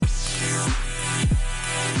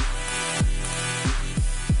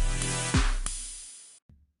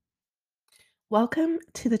Welcome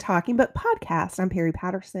to the Talking Book Podcast. I'm Perry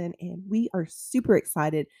Patterson, and we are super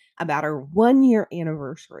excited about our 1 year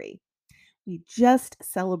anniversary. We just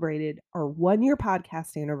celebrated our 1 year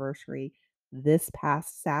podcast anniversary this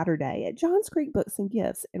past Saturday at Johns Creek Books and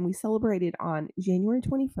Gifts, and we celebrated on January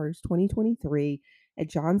 21st, 2023 at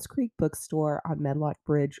Johns Creek Bookstore on Medlock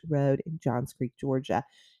Bridge Road in Johns Creek, Georgia.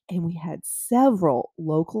 And we had several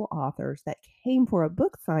local authors that came for a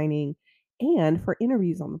book signing and for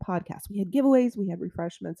interviews on the podcast. We had giveaways, we had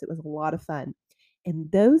refreshments. It was a lot of fun.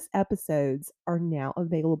 And those episodes are now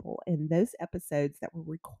available. And those episodes that were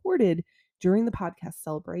recorded during the podcast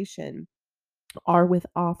celebration are with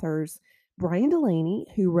authors Brian Delaney,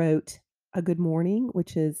 who wrote A Good Morning,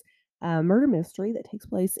 which is a murder mystery that takes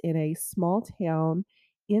place in a small town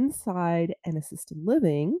inside an assisted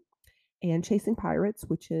living, and Chasing Pirates,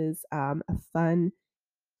 which is a fun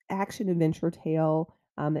action adventure tale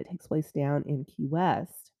that takes place down in Key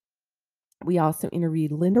West. We also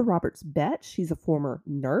interviewed Linda Roberts Betts. She's a former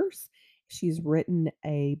nurse. She's written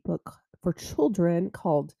a book for children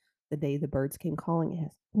called The Day the Birds Came Calling. It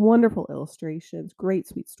has wonderful illustrations, great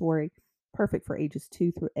sweet story, perfect for ages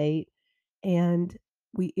 2 through 8. And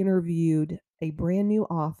we interviewed a brand new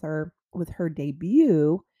author with her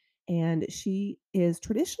debut, and she is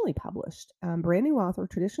traditionally published, brand new author,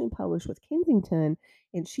 traditionally published with Kensington,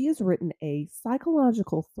 and she has written a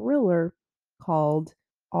psychological thriller called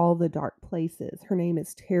All the Dark Places. Her name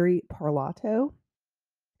is Terry Parlato.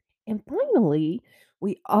 And finally,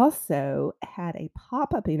 we also had a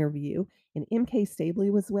pop-up interview, and MK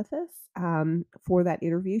Stabley was with us for that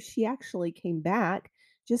interview. She actually came back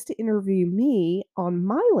just to interview me on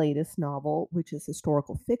my latest novel, which is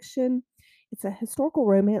historical fiction. It's a historical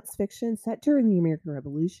romance fiction set during the American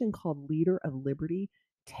Revolution called Leader of Liberty,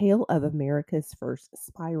 Tale of America's First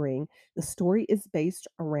Aspiring. The story is based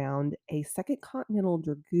around a Second Continental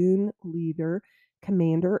Dragoon leader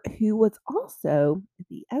commander who was also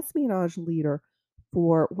the espionage leader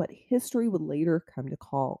for what history would later come to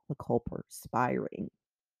call the Culper Spiring.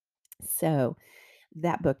 So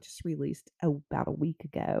that book just released about a week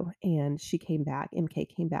ago, and she came back. MK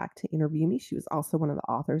came back to interview me. She was also one of the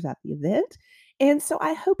authors at the event. And so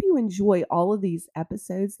I hope you enjoy all of these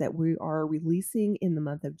episodes that we are releasing in the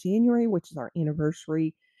month of January, which is our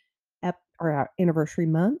anniversary or our anniversary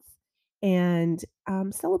month, and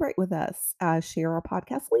celebrate with us. Share our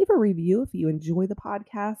podcast, leave a review if you enjoy the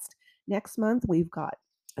podcast. Next month, we've got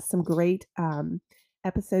some great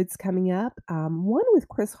episodes coming up. One with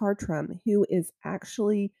Chris Hartram, who is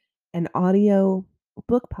actually an audio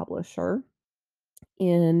book publisher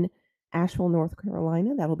in Asheville, North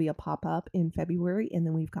Carolina. That'll be a pop up in February. And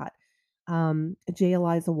then we've got J.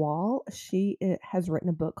 Eliza Wall. She has written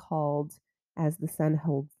a book called As the Sun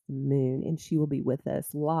Holds the Moon, and she will be with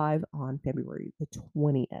us live on February the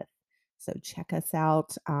 20th. So check us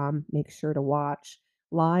out. Make sure to watch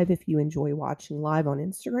live if you enjoy watching live on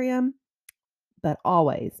Instagram, but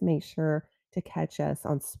always make sure to catch us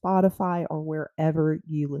on Spotify or wherever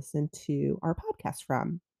you listen to our podcast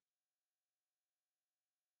from.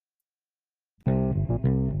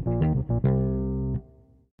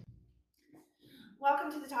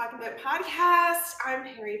 Welcome to the Talking Book Podcast. I'm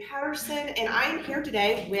Perry Patterson, and I am here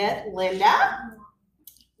today with Linda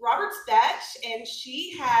Roberts Betts, and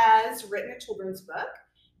she has written a children's book.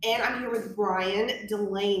 And I'm here with Brian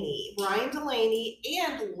Delaney. Brian Delaney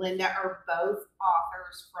and Linda are both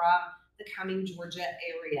authors from the Cumming, Georgia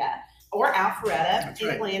area, or Alpharetta in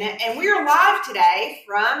Atlanta. And we are live today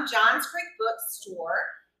from Johns Creek Bookstore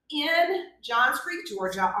in Johns Creek,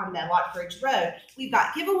 Georgia on Medlock Bridge Road. We've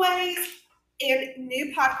got giveaways and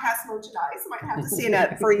new podcast merchandise. I might have to stand up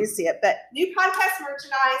before you see it, but new podcast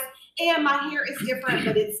merchandise. And my hair is different,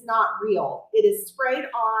 but it's not real. It is sprayed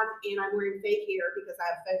on, and I'm wearing fake hair because I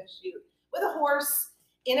have a photo shoot with a horse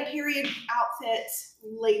in a period outfit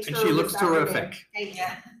later. And she looks terrific. Thank you.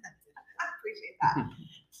 I appreciate that.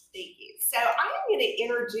 Thank you. So I am going to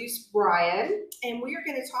introduce Brian, and we are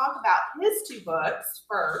going to talk about his two books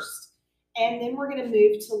first. And then we're going to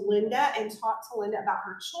move to Linda and talk to Linda about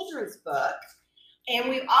her children's book. And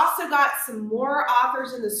we've also got some more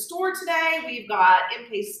authors in the store today. We've got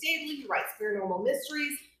MK Stabley, who writes paranormal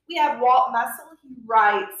mysteries. We have Walt Muscle, who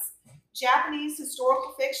writes Japanese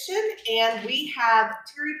historical fiction. And we have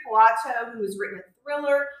Terry Parlato, who has written a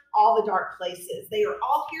thriller, All the Dark Places. They are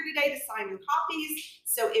all here today to sign your copies.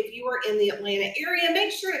 So if you are in the Atlanta area,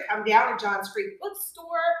 make sure to come down to Johns Creek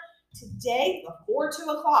Bookstore today before 2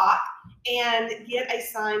 o'clock and get a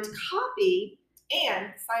signed copy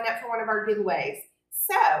and sign up for one of our giveaways.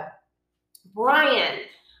 So, Brian,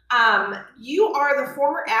 You are the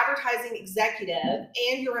former advertising executive,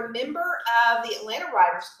 and you're a member of the Atlanta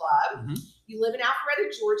Writers Club. Mm-hmm. You live in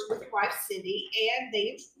Alpharetta, Georgia, with your wife Cindy, and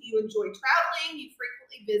you enjoy traveling. You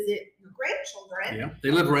frequently visit your grandchildren. Yeah,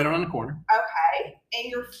 they live right around the corner. Okay,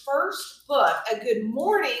 and your first book, A Good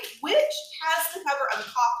Morning, which has the cover of a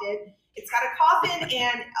coffin. It's got a coffin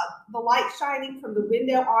and the light shining from the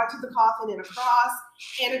window onto the coffin and across.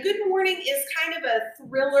 And A Good Morning is kind of a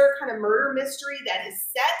thriller, kind of murder mystery that is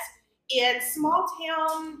set in a small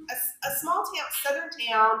town, southern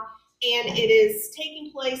town, and it is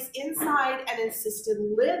taking place inside an assisted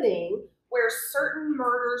living where certain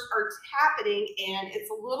murders are happening, and it's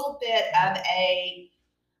a little bit of a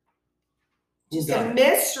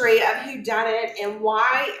mystery of who done it and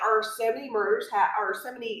why are so many murders or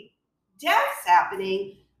so many deaths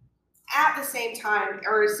happening at the same time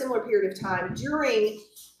or a similar period of time during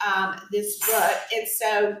this book. And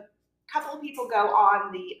so a couple of people go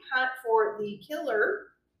on the hunt for the killer.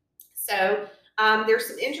 So there's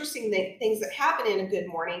some interesting things that happen in A Good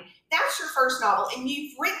Morning. That's your first novel, and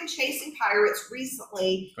you've written Chasing Pirates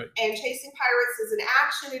recently. Right. And Chasing Pirates is an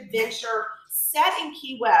action adventure set in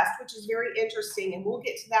Key West, which is very interesting, and we'll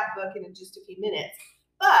get to that book in just a few minutes.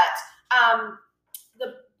 But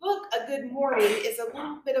the book, A Good Morning, is a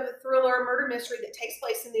little bit of a thriller murder mystery that takes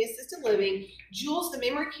place in the assisted living. Jules, the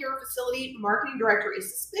memory care facility marketing director,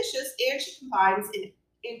 is suspicious, and she confides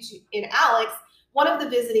in Alex, one of the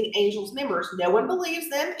visiting angels members. No one believes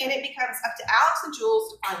them, and it becomes up to Alex and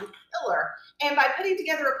Jules to find the killer. And by putting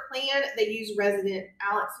together a plan, they use resident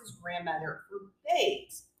Alex's grandmother for bait.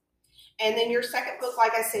 And then your second book,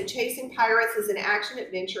 like I said, Chasing Pirates, is an action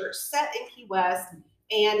adventure set in Key West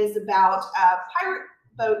and is about a pirate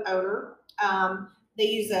boat owner. They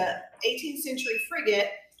use a 18th century frigate,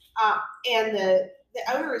 and the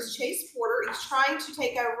owner is Chase Porter. He's trying to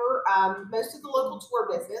take over most of the local tour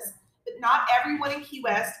business, but not everyone in Key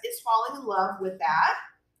West is falling in love with that.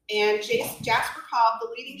 And Jasper Cobb, the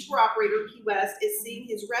leading tour operator in Key West, is seeing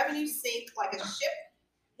his revenue sink like a ship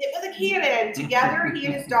hit with a cannon. Together, he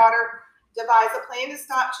and his daughter devise a plan to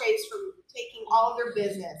stop Chase from taking all of their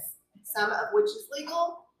business, some of which is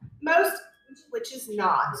legal, most of which is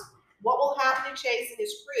not. What will happen to Chase and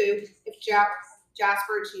his crew if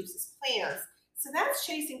Jasper achieves his plans? So that's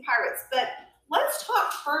Chasing Pirates. But let's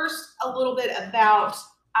talk first a little bit about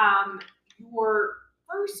your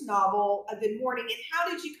first novel, A Good Morning, and how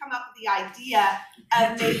did you come up with the idea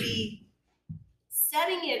of maybe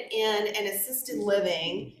setting it in an assisted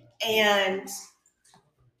living and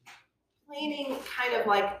planning kind of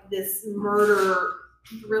like this thriller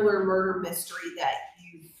murder mystery that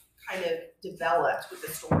you've kind of developed with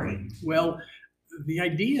the story? Well, the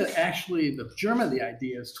idea, actually, the germ of the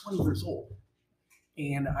idea is 20 years old.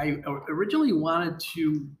 And I originally wanted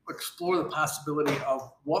to explore the possibility of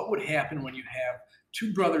what would happen when you have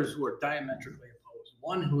two brothers who are diametrically opposed.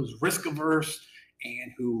 One who's risk averse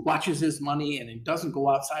and who watches his money and he doesn't go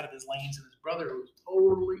outside of his lanes, and his brother who's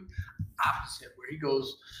totally opposite, where he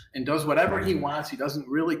goes and does whatever he wants. He doesn't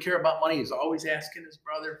really care about money. He's always asking his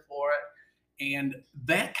brother for it. And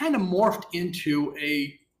that kind of morphed into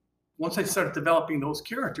once I started developing those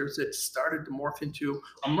characters, it started to morph into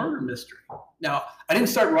a murder mystery. Now, I didn't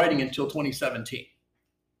start writing until 2017.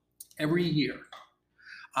 Every year,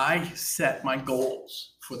 I set my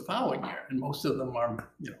goals for the following year, and most of them are,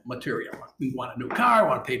 material. We want a new car, I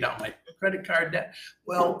want to pay down my credit card debt.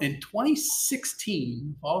 Well, in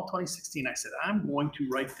 2016, fall of 2016, I said, I'm going to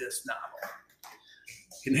write this novel.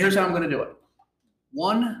 And here's how I'm going to do it.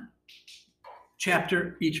 One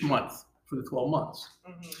chapter each month for the 12 months.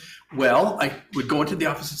 Mm-hmm. Well, I would go into the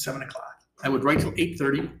office at 7 o'clock. I would write till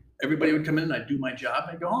 8:30. Everybody would come in and I'd do my job.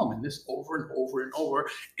 I'd go home, and this over and over and over.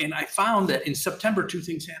 And I found that in September, two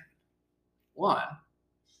things happened. One,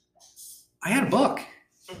 I had a book.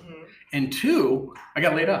 Mm-hmm. And two, I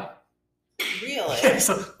got laid off. Really?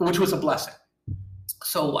 Which was a blessing.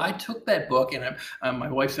 So I took that book, and my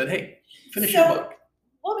wife said, hey, finish your book.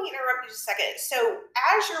 Let me interrupt you just a second. So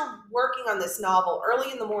as you're working on this novel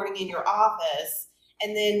early in the morning in your office,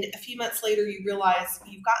 and then a few months later you realize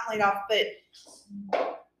you've gotten laid off, but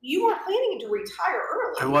you were planning to retire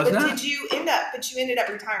early. I was not. But you ended up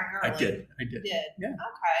retiring early. I did. You did? Yeah.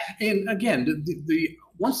 Okay. And again,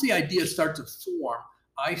 once the ideas start to form,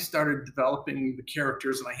 I started developing the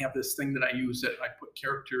characters, and I have this thing that I use that I put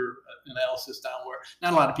character analysis down, where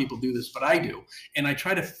not a lot of people do this, but I do. And I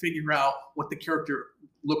try to figure out what the character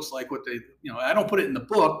looks like, I don't put it in the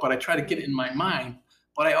book, but I try to get it in my mind.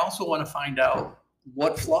 But I also want to find out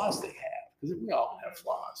what flaws they have, because we all have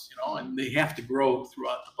flaws, and they have to grow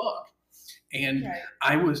throughout the book. And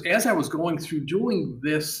right. As I was going through doing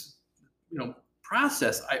this,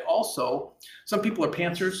 process, some people are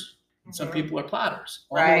pantsers, and some people are plotters.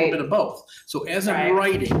 Well, I'm a Right. little bit of both. So as I'm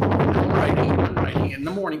Right. writing in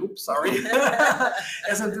the morning, oops, sorry.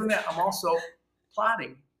 As I'm doing that, I'm also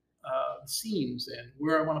plotting scenes and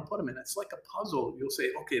where I want to put them in. It's like a puzzle. You'll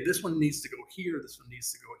say, okay, this one needs to go here, this one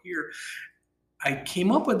needs to go here. I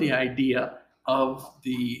came up with the idea of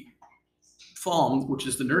the FALM, which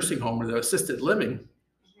is the nursing home or the assisted living,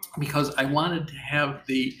 because I wanted to have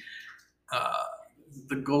the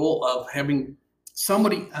goal of having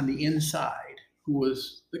somebody on the inside who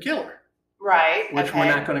was the killer. Right. Which we're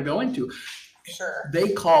not going to go into. Sure.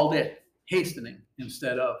 They called it hastening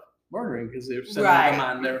instead of murdering because they're sending them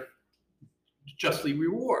on their justly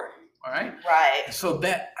reward. All right. Right. So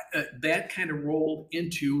that kind of rolled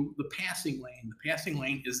into the passing lane. The passing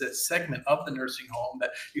lane is that segment of the nursing home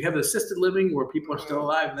that you have the assisted living where people are still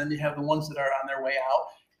alive, and then you have the ones that are on their way out.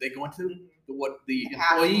 They go into what the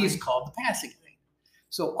employees call the passing lane.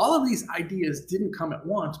 So all of these ideas didn't come at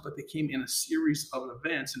once, but they came in a series of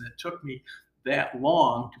events, and it took me that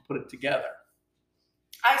long to put it together.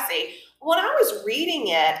 I see. When I was reading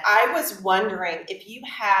it, I was wondering if you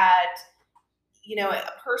had,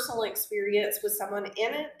 a personal experience with someone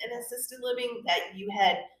in an assisted living that you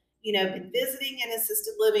had, been visiting an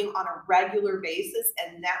assisted living on a regular basis,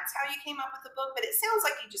 and that's how you came up with the book. But it sounds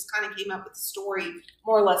like you just kind of came up with the story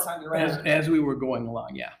more or less on your own. As we were going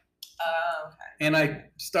along, yeah. Okay. And I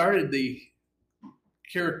started the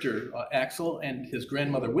character Axel and his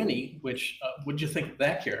grandmother Winnie, which what'd you think of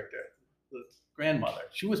that character? The grandmother.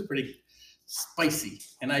 She was pretty spicy,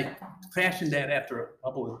 and I fashioned that after a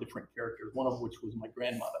couple of different characters, one of which was my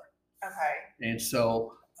grandmother. Okay. And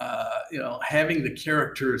so, having the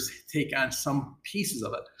characters take on some pieces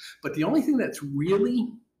of it. But the only thing that's really,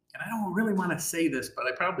 and I don't really want to say this, but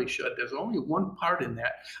I probably should, there's only one part in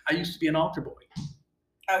that. I used to be an altar boy.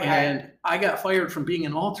 Okay. And I got fired from being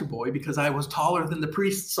an altar boy because I was taller than the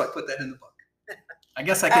priest, so I put that in the book. I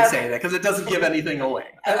guess I could say that because it doesn't give anything away.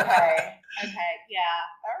 Okay. Yeah.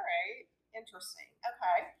 All right. Interesting.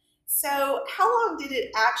 Okay. So how long did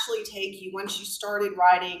it actually take you once you started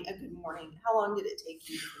writing A Good Morning? How long did it take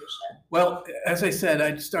you to finish it? Well, as I said,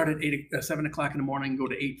 I'd start at 7 o'clock in the morning, go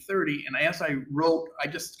to 8:30. And as I wrote, I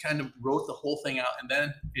just kind of wrote the whole thing out. And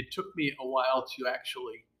then it took me a while to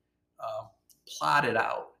actually plot it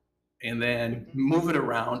out and then move it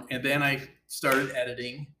around. And then I started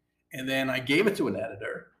editing. And then I gave it to an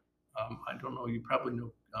editor. I don't know, you probably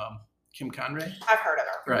know Kim Conrad? I've heard of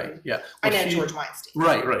her. Right, yeah. Well, I know George Weinstein.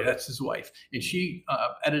 Right, that's his wife. And she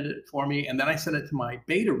edited it for me, and then I sent it to my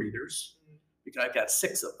beta readers, because I've got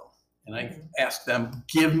 6 of them. And I asked them,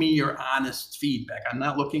 give me your honest feedback. I'm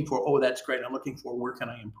not looking for, oh, that's great. I'm looking for, where can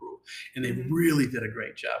I improve? And they really did a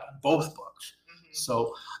great job on both books.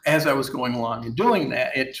 So as I was going along and doing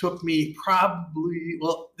that, it took me probably,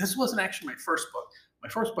 well, this wasn't actually my first book. My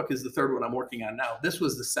first book is the 3rd one I'm working on now. This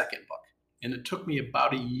was the 2nd book. And it took me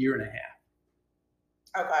about a year and a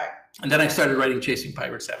half. Okay. And then I started writing Chasing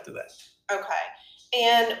Pirates after that. Okay.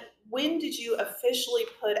 And when did you officially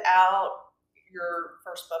put out your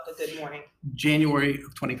first book, A Good Morning? January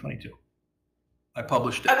of 2022. I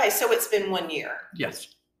published it. Okay, so it's been 1 year. Yes.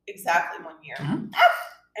 Exactly 1 year.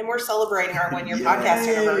 And we're celebrating our 1 year podcast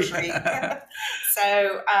anniversary.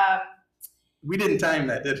 So we didn't time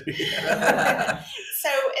that, did we? So,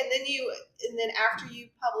 and then after you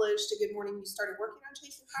published A Good Morning, you started working on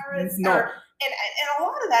Chasing Pirates? No. And a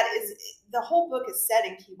lot of that is, the whole book is set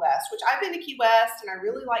in Key West, which I've been to Key West and I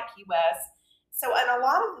really like Key West. So, and a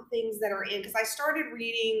lot of the things that are in, because I started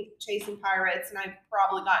reading Chasing Pirates and I've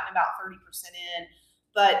probably gotten about 30% in,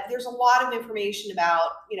 but there's a lot of information about,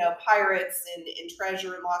 pirates and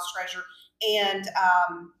treasure and lost treasure. And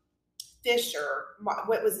Fisher,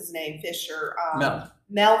 what was his name? Fisher.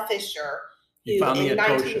 Mel Fisher. He found the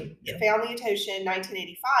Etotian. Found the Etotian in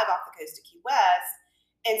 1985 off the coast of Key West.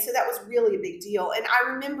 And so that was really a big deal. And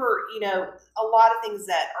I remember, a lot of things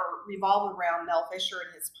that revolve around Mel Fisher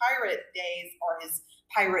and his pirate days, or his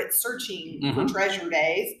pirate searching for treasure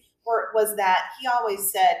days, was that he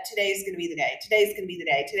always said, today's going to be the day. Today's going to be the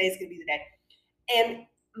day. Today's going to be the day. And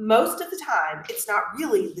most of the time, it's not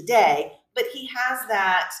really the day, but he has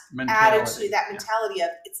that attitude, that mentality of,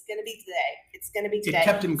 it's going to be today. It's going to be today. It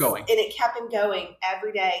kept him going. And it kept him going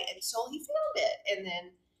every day until he found it. And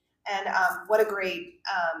then, what a great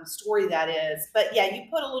story that is. But yeah, you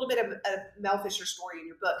put a little bit of a Mel Fisher story in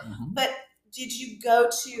your book. But did you go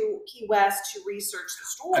to Key West to research the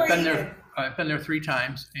story? I've been there 3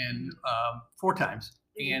 times and 4 times.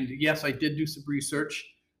 And yes, I did do some research.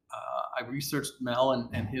 I researched Mel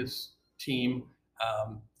and his team.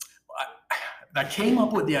 I came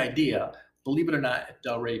up with the idea believe it or not, at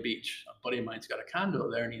Delray Beach. A buddy of mine's got a condo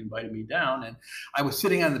there, and he invited me down. And I was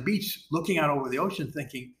sitting on the beach looking out over the ocean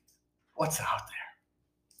thinking, what's out there?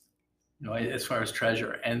 As far as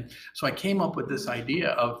treasure. And so I came up with this idea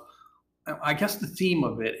of, I guess the theme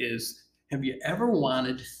of it is, have you ever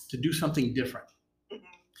wanted to do something different? Mm-hmm.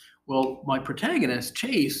 Well, my protagonist,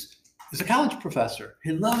 Chase, is a college professor.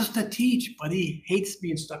 He loves to teach, but he hates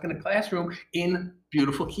being stuck in a classroom in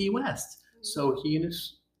beautiful Key West. So he and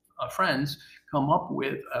his friends come up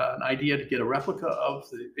with an idea to get a replica of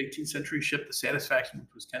the 18th century ship, the Satisfaction,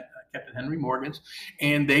 which was kept at Henry Morgan's,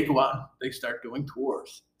 and they go out and they start doing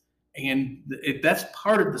tours. And that's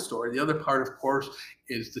part of the story. The other part, of course,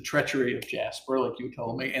 is the treachery of Jasper, like you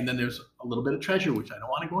told me. And then there's a little bit of treasure, which I don't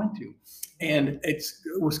want to go into. And it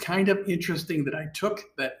was kind of interesting that I took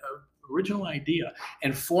that original idea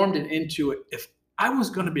and formed it into it. If I was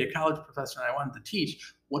going to be a college professor and I wanted to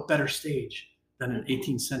teach, what better stage than an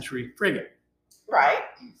 18th century frigate? Right.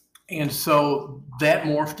 And so that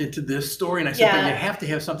morphed into this story. And I said, but you have to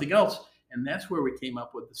have something else. And that's where we came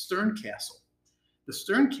up with the Stern Castle. The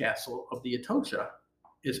Stern Castle of the Atocha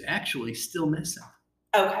is actually still missing.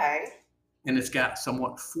 Okay. And it's got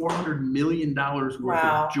somewhat $400 million worth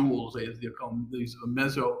of jewels, as they call them, these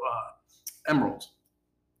meso emeralds.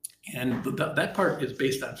 And that part is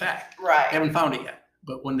based on fact. Right. They haven't found it yet.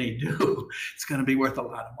 But when they do, it's going to be worth a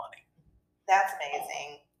lot of money. That's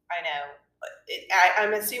amazing. I know.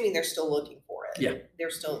 I'm assuming they're still looking for it. Yeah.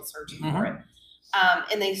 They're still searching for it.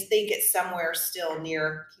 And they think it's somewhere still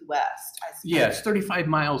near Key West, I suppose. Yeah, it's 35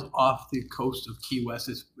 miles off the coast of Key West.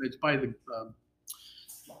 It's by the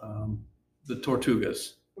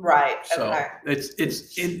Tortugas. Right. So okay.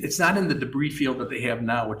 it's not in the debris field that they have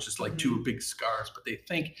now, which is like two big scars. But they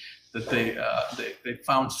think that they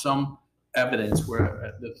found some evidence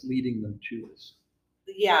that's leading them to this.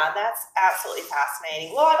 Yeah, that's absolutely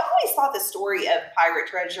fascinating. Well, I've always thought the story of pirate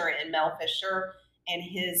treasure and Mel Fisher and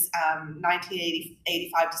his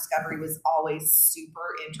 1985 discovery was always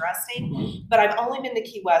super interesting. Mm-hmm. But I've only been to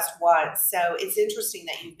Key West once, so it's interesting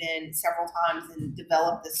that you've been several times and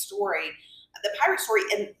developed this story, the pirate story.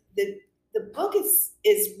 And the book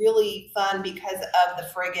is really fun because of the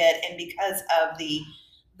frigate and because of the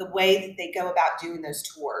way that they go about doing those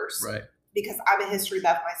tours. Right. Because I'm a history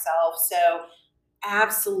buff myself, so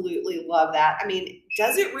absolutely love that. I mean,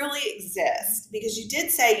 does it really exist? Because you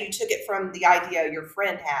did say you took it from the idea your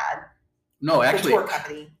friend had. No, actually, the tour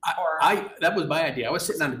company. That was my idea. I was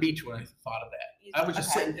sitting on the beach when I thought of that. I was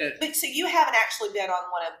just sitting. But so you haven't actually been on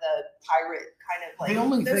one of the pirate kind of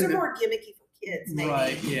like. Those are more gimmicky for kids, maybe.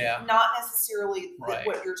 Right. Yeah. Not necessarily what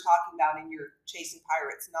you're talking about in your Chasing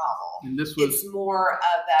Pirates novel. And this was. It's more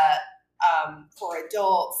of a for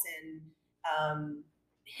adults and.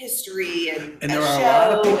 History and there are a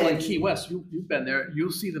lot of people in Key West. You've been there.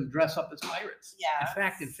 You'll see them dress up as pirates. Yeah. In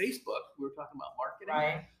fact, in Facebook, we were talking about marketing.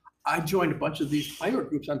 Right. I joined a bunch of these pirate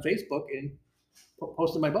groups on Facebook and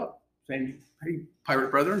posted my book saying, "Hey, pirate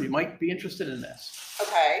brethren, you might be interested in this."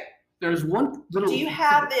 Okay. There's one little. Do you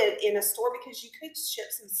have it in a store? Because you could ship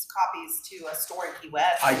some copies to a store in Key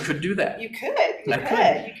West. I could do that. You could. You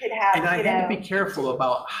could have. And I had to be careful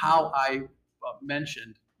about how I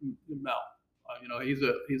mentioned Mel. He's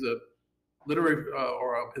a literary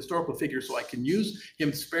or a historical figure, so I can use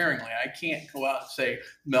him sparingly. I can't go out and say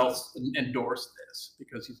Mel's endorsed this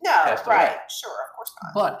because he's passed away. Right? Sure, of course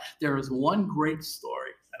not. But there is one great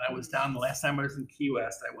story, and I was down the last time I was in Key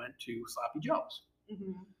West. I went to Sloppy Joe's.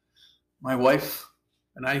 Mm-hmm. My wife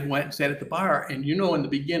and I went and sat at the bar, and in the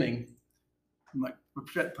beginning, my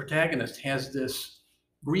protagonist has this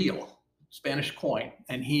real Spanish coin,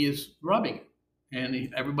 and he is rubbing it.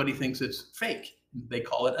 And everybody thinks it's fake. They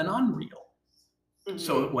call it an unreal. Mm-hmm.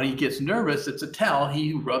 So when he gets nervous, it's a tell.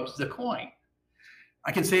 He rubs the coin.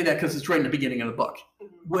 I can say that because it's right in the beginning of the book.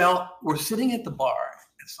 Mm-hmm. Well, we're sitting at the bar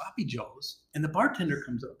at Sloppy Joe's, and the bartender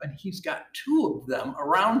comes up, and he's got two of them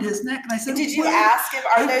around his neck. And I said, "Did you ask him?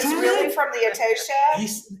 Are those really from the Atocha?"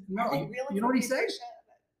 You know what he said?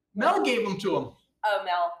 Mel gave them to him. Oh,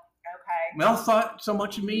 Mel. Okay. Mel thought so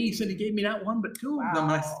much of me. He said he gave me not one, but two of them.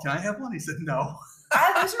 And I said, "Can I have one?" He said, "No."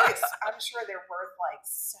 Those are, I'm sure they're worth like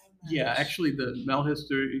so much. Yeah, actually, the Mel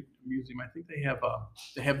History Museum, I think they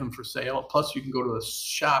have them for sale. Plus, you can go to a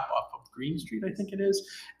shop off of Green Street, I think it is,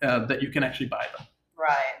 that you can actually buy them.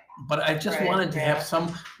 Right. But I just wanted to have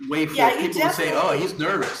some way for people to say, "Oh, he's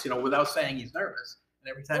nervous," without saying he's nervous.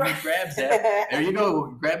 And every time he grabs that, there you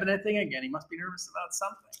go, grabbing that thing again. He must be nervous about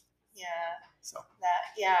something. Yeah. So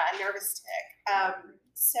a nervous tick.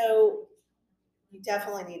 So you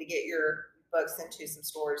definitely need to get your books into some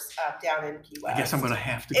stores down in Key West. I guess I'm going to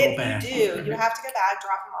have to go back. If you do, you have to go back,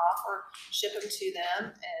 drop them off, or ship them to them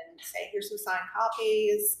and say, here's some signed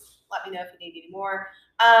copies. Let me know if you need any more.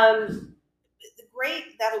 I'm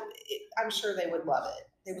sure they would love it.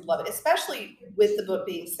 They would love it, especially with the book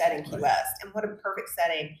being set in Key West. And what a perfect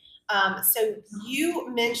setting. So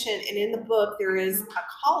you mentioned, and in the book, there is a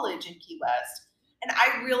college in Key West. And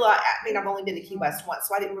I realized, I've only been to Key West once,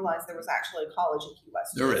 so I didn't realize there was actually a college in Key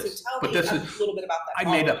West. There is. So tell but me this a is, little bit about that.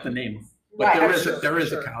 I made up the name. But Right, there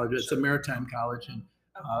is a college. It's a maritime college, and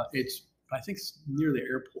it's, I think, it's near the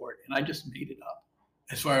airport. And I just made it up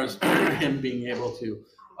as far as him being able to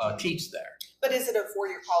teach there. But is it a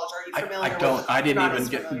four-year college? Are you familiar I didn't even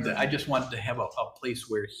get into that. I just wanted to have a place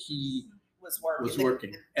where he was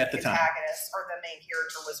working at the time. The protagonist or the main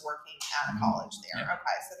character was working at a college there. Yeah.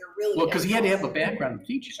 Okay, so they're really because he had to have a background in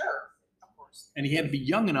teaching. Sure, of course. And he had to be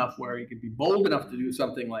young enough where he could be bold enough to do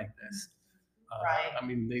something like this. Right.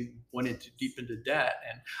 They went deep into debt,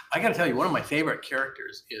 and I got to tell you, one of my favorite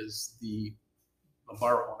characters is the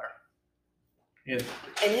bar owner. And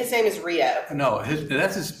his name is Rio. No,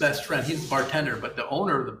 that's his best friend. He's the bartender, but the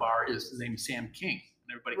owner of the bar is named Sam King.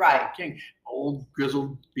 And everybody calls him King. Old,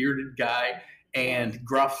 grizzled, bearded guy, and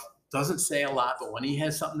gruff, doesn't say a lot, but when he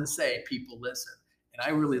has something to say, people listen. And I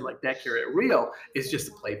really like that character. Rio is just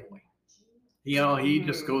a playboy. He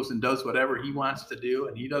just goes and does whatever he wants to do,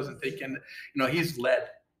 and he doesn't take in, he's led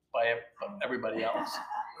by everybody else.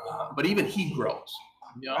 But even he grows.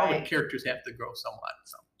 All the characters have to grow somewhat.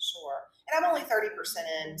 So. Sure. And I'm only 30%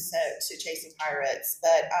 in to Chasing Pirates,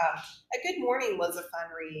 but A Good Morning was a fun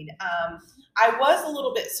read. I was a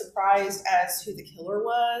little bit surprised as who the killer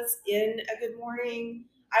was in A Good Morning.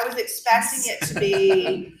 I was expecting it to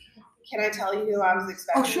be, can I tell you who I was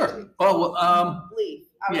expecting? Oh, sure. Leaf.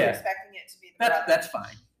 I was expecting it to be the brother. That's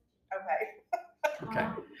fine. Okay. Okay.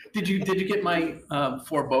 Did you get my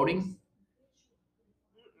foreboding?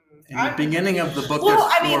 In the beginning of the book, there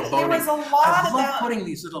was a lot I love putting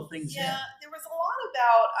these little things in. Yeah, there was a lot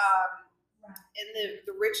about and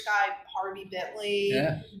the rich guy Harvey Bentley.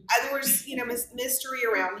 Yeah. There was mystery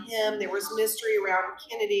around him. There was mystery around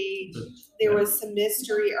Kennedy. There was some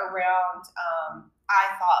mystery around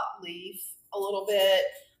I thought Leaf a little bit.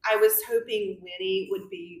 I was hoping Winnie would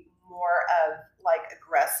be more of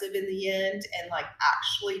aggressive in the end and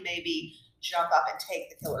actually maybe jump up and take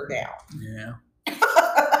the killer down. Yeah.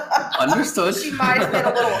 Understood. She might have been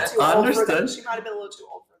a little too old for that. She might have been a little too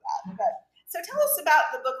old for that. But so tell us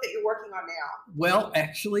about the book that you're working on now. Well,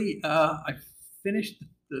 actually, I finished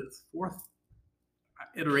the fourth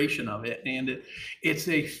iteration of it, and it's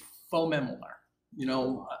a faux memoir.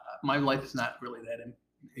 My life is not really that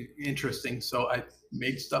interesting, so I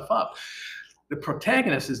made stuff up. The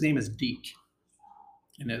protagonist, his name is Deke.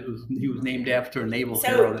 And he was named after a naval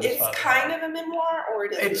hero. So it's kind of a memoir, or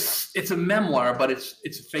it is? It's a memoir, but it's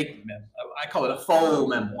a fake memoir. I call it a faux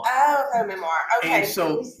memoir. Oh, a memoir. Okay. And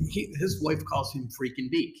so his wife calls him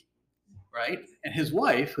freaking Deke, right? And his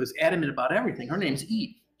wife, who's adamant about everything, her name's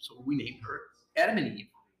Eve. So we named her Adam and Eve.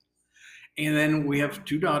 And then we have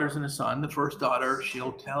two daughters and a son. The first daughter,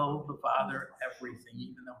 she'll tell the father everything,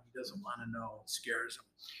 even though he doesn't want to know. It scares him.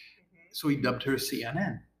 So he dubbed her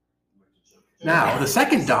CNN. Now, the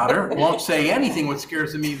second daughter won't say anything, what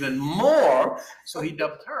scares him even more, so he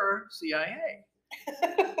dubbed her CIA.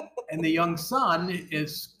 And the young son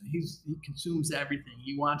he consumes everything.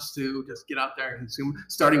 He wants to just get out there and consume,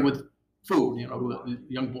 starting with food. The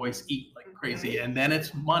young boys eat like crazy, and then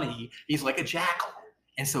it's money. He's like a jackal.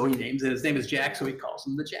 And so his name is Jack, so he calls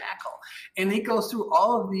him the Jackal. And he goes through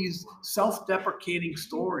all of these self-deprecating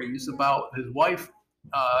stories about his wife.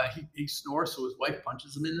 He snores, so his wife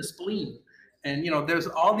punches him in the spleen. And, there's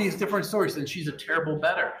all these different stories, and she's a terrible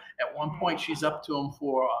bettor. At one point, she's up to him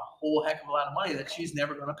for a whole heck of a lot of money that she's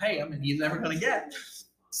never going to pay him, and he's never going to get.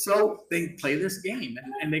 So they play this game,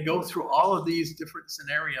 and they go through all of these different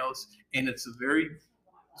scenarios, and it's a very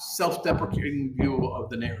self-deprecating view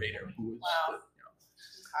of the narrator. Who is,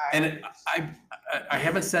 and I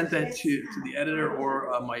haven't sent that to the editor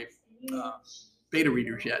or my beta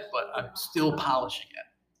readers yet, but I'm still polishing it.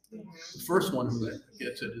 The first one who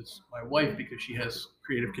gets it is my wife, because she has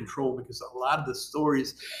creative control, because a lot of the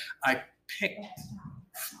stories I picked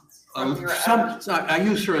I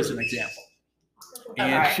use her as an example.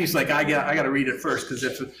 And she's like, I got to read it first, because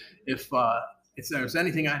if there's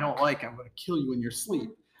anything I don't like, I'm going to kill you in your sleep.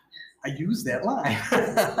 I use that line.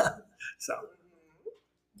 So.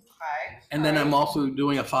 And then I'm also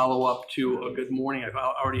doing a follow-up to A Good Morning. I've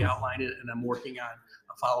already outlined it, and I'm working on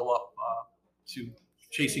a follow-up to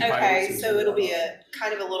Chasing Pirates. Okay, so it'll be a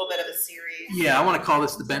kind of a little bit of a series. Yeah, I want to call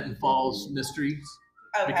this the Benton Falls Mysteries.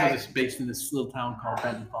 because it's based in this little town called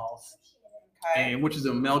Benton Falls, and which is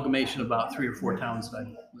an amalgamation of about 3 or 4 towns that I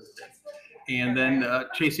lived in. And then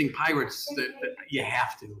Chasing Pirates, that you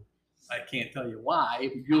have to. I can't tell you why,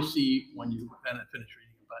 but you'll see when you finish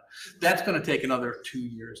reading it. But that's going to take another 2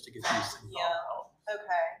 years to get these things all out.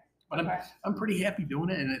 But I'm pretty happy doing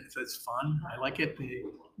it, and it's fun. I like it.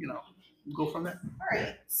 Go from there. All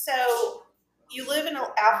right. So you live in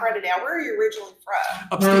Alpharetta now. Where are you originally from?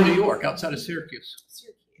 Upstate New York, outside of Syracuse.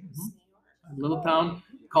 Syracuse, Mm-hmm. New York. A little town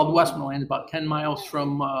called Westmoreland, about 10 miles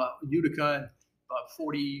from Utica, and about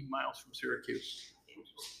 40 miles from Syracuse.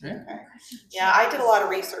 Yeah. Okay. Yeah, I did a lot of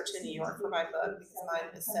research in New York for my book because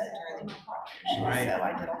mine was set during the Depression. Right. So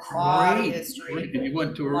I did a lot of history. Great. And you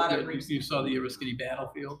went to you saw the Oriskany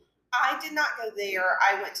battlefield? I did not go there.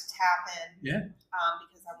 I went to Tappan. Yeah.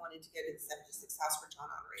 Because I wanted to go to the 76 House for John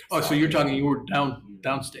Honoré. Oh, so you were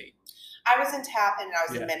downstate. I was in Tappan, and I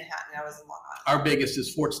was in Manhattan, and I was in Long Island. Our biggest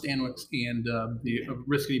is Fort Stanwix and the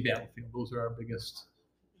Oriskany battlefield. Those are our biggest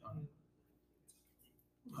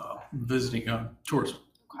visiting tourist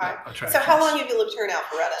attractions. So how long have you lived here in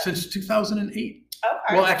Alpharetta? Since 2008.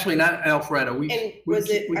 Okay. Well, actually, not in Alpharetta. We came to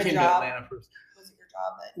Atlanta first. Was it your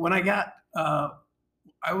job? When I got,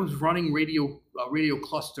 I was running radio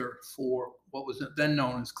cluster for what was then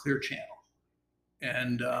known as Clear Channel,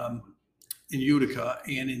 and in Utica.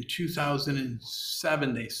 And in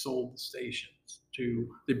 2007, they sold the stations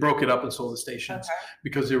they broke it up and sold the stations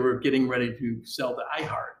because they were getting ready to sell to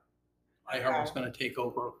iHeart. iHeart was going to take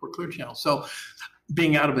over for Clear Channel. So,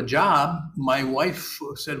 being out of a job, my wife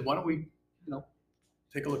said, "Why don't we,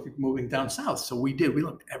 take a look at moving down south?" So we did. We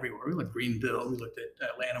looked everywhere. We looked at Greenville. We looked at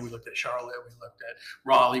Atlanta. We looked at Charlotte. We looked at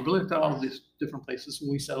Raleigh. We looked at all of these different places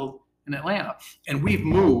when we settled in Atlanta. And we've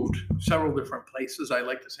moved several different places. I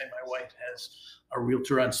like to say my wife has a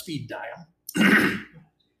realtor on speed dial.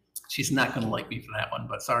 She's not going to like me for that one,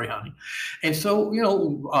 but sorry, honey. And so,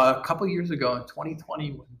 a couple of years ago in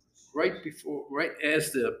 2020, right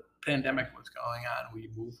as the pandemic was going on, we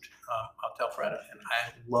moved out to Alpharetta, and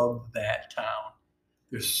I love that town.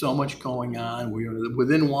 There's so much going on. We are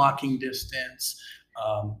within walking distance.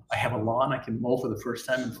 I have a lawn I can mow for the first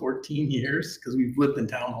time in 14 years because we've lived in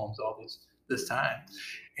townhomes all this time.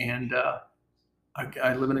 And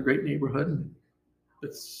I live in a great neighborhood, and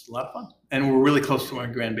it's a lot of fun. And we're really close to our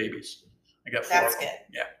grandbabies. I got 4 That's of them. good.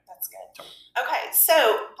 Yeah. That's good. Okay,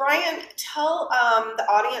 so Brian, tell the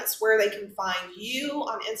audience where they can find you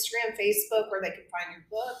on Instagram, Facebook, where they can find your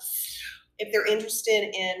books. If they're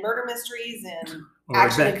interested in murder mysteries and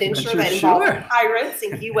action adventure that involve pirates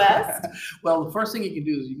in Key West. Well, the first thing you can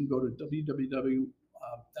do is you can go to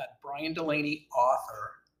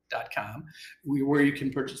www.briandelaneyauthor.com, where you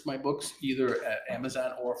can purchase my books either at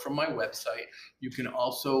Amazon or from my website. You can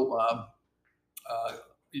also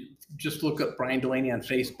just look up Brian Delaney on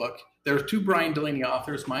Facebook. There's 2 Brian Delaney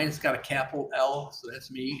authors. Mine's got a capital L, so that's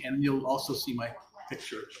me, and you'll also see my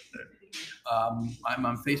picture there. I'm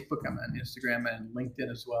on Facebook, I'm on Instagram, and LinkedIn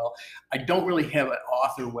as well. I don't really have an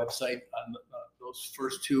author website on those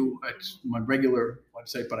first 2. It's my regular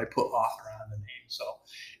website, but I put author on the name. So,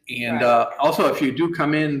 and also, if you do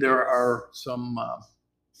come in, there are some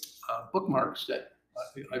bookmarks that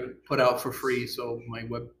I put out for free. So my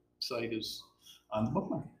website is on the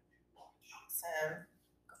bookmark. Awesome.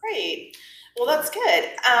 Great. Well, that's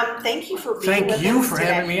good. Thank you for being with us. Thank you for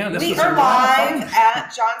having me on. We are live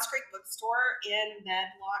at Johns Creek Bookstore in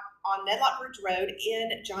Medlock Bridge Road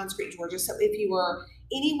in Johns Creek, Georgia. So if you are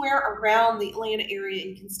anywhere around the Atlanta area,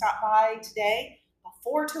 you can stop by today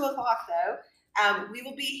before 2 o'clock, though. We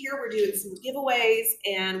will be here. We're doing some giveaways,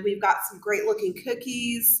 and we've got some great looking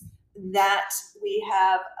cookies that we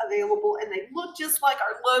have available, and they look just like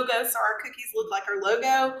our logo. So our cookies look like our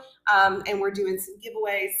logo, and we're doing some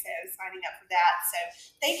giveaways, so signing up for that. So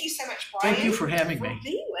thank you so much, Brian. Thank you for having me. For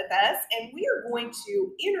being with us, and we are going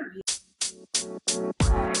to interview